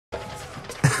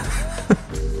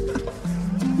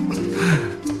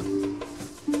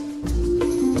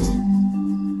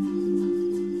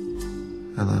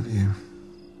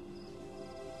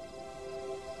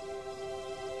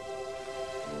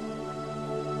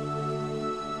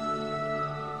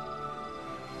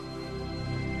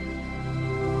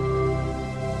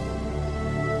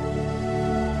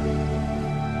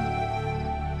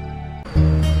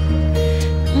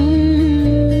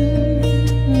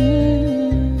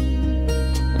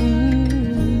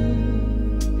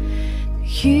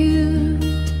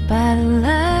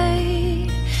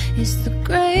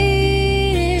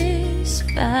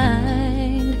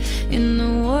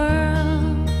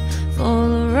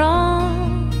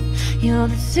You're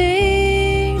the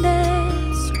thing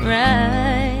that's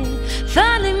right.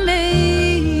 Finally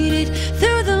made it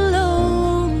through the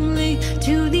lonely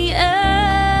to the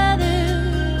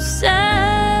other side.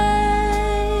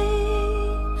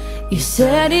 You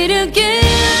said it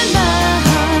again, my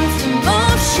heart's in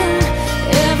motion.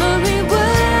 Every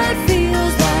word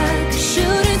feels like a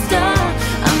shooting star.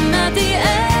 I'm at the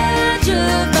edge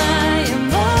of my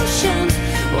emotions,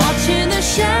 watching the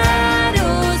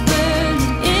shadows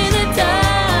burning in the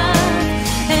dark.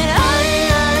 And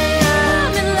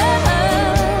I'm in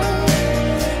love,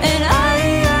 and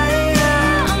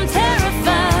I'm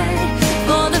terrified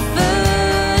for the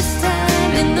first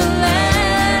time and the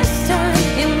last time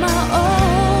in my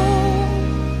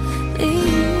only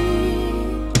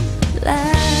life.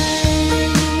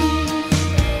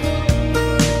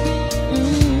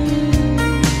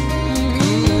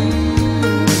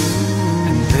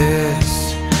 This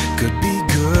could be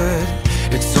good.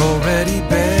 It's already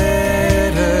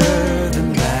better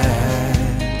than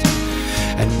that.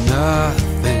 And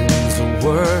nothing's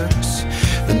worse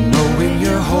than knowing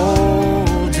you're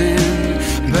holding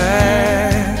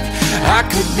back. I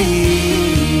could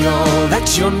be all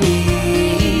that you're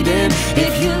needing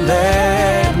if you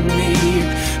let me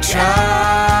try.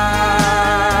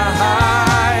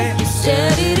 You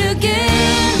said it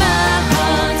again, my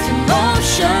heart's in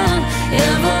motion.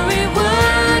 Every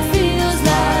word feels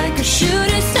like a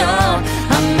shooting star.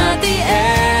 I'm at the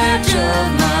edge of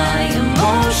my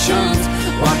emotions,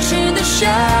 watching the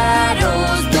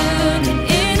shadows burning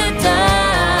in the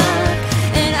dark.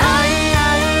 And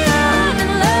I'm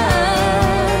in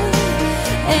love,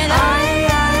 and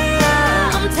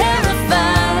I'm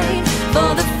terrified for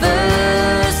the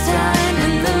first time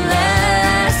and the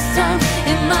last time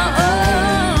in my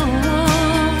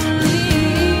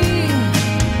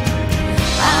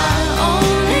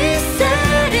only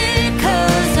said it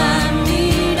 'cause I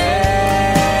mean it.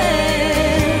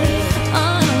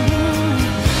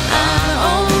 I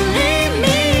only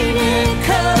mean it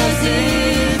 'cause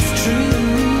it's true.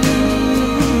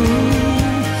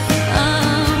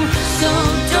 So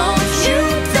don't you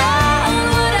doubt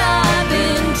what I've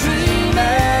been dreaming,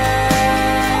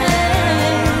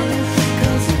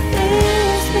 'cause it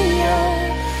fills me up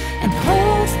and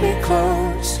holds me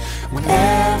close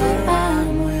whenever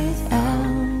I'm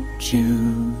without you.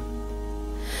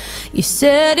 You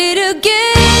said it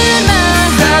again, my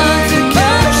heart's in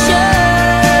motion.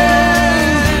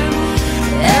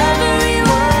 Every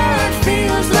word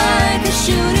feels like a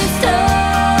shooting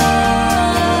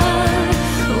star,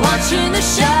 watching the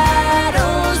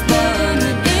shadows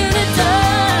burning in the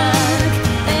dark.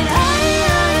 And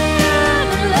I'm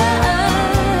in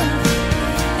love,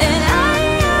 and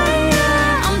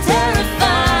I'm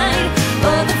terrified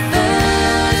for the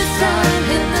first time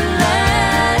and the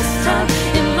last time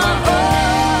in my only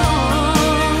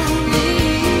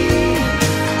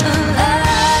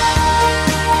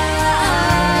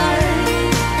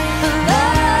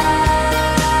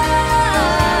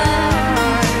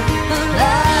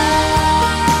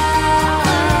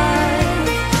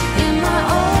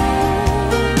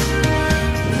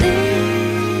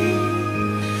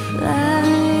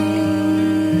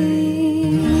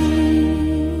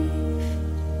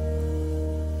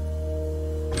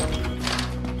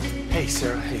Hey,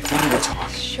 Sarah. Hey, we need to talk.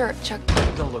 Sure, Chuck.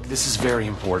 No, look, this is very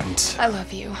important. I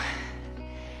love you.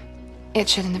 It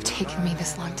shouldn't have taken me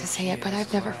this long to say it, but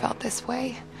I've never felt this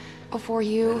way. Before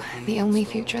you, the only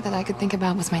future that I could think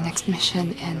about was my next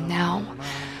mission, and now,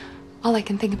 all I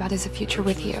can think about is a future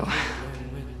with you.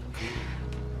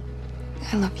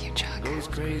 I love you, Chuck.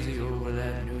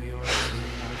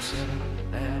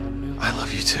 I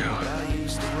love you too.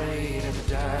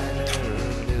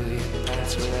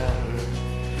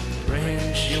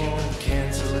 Rain, she won't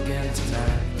cancel again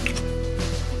tonight.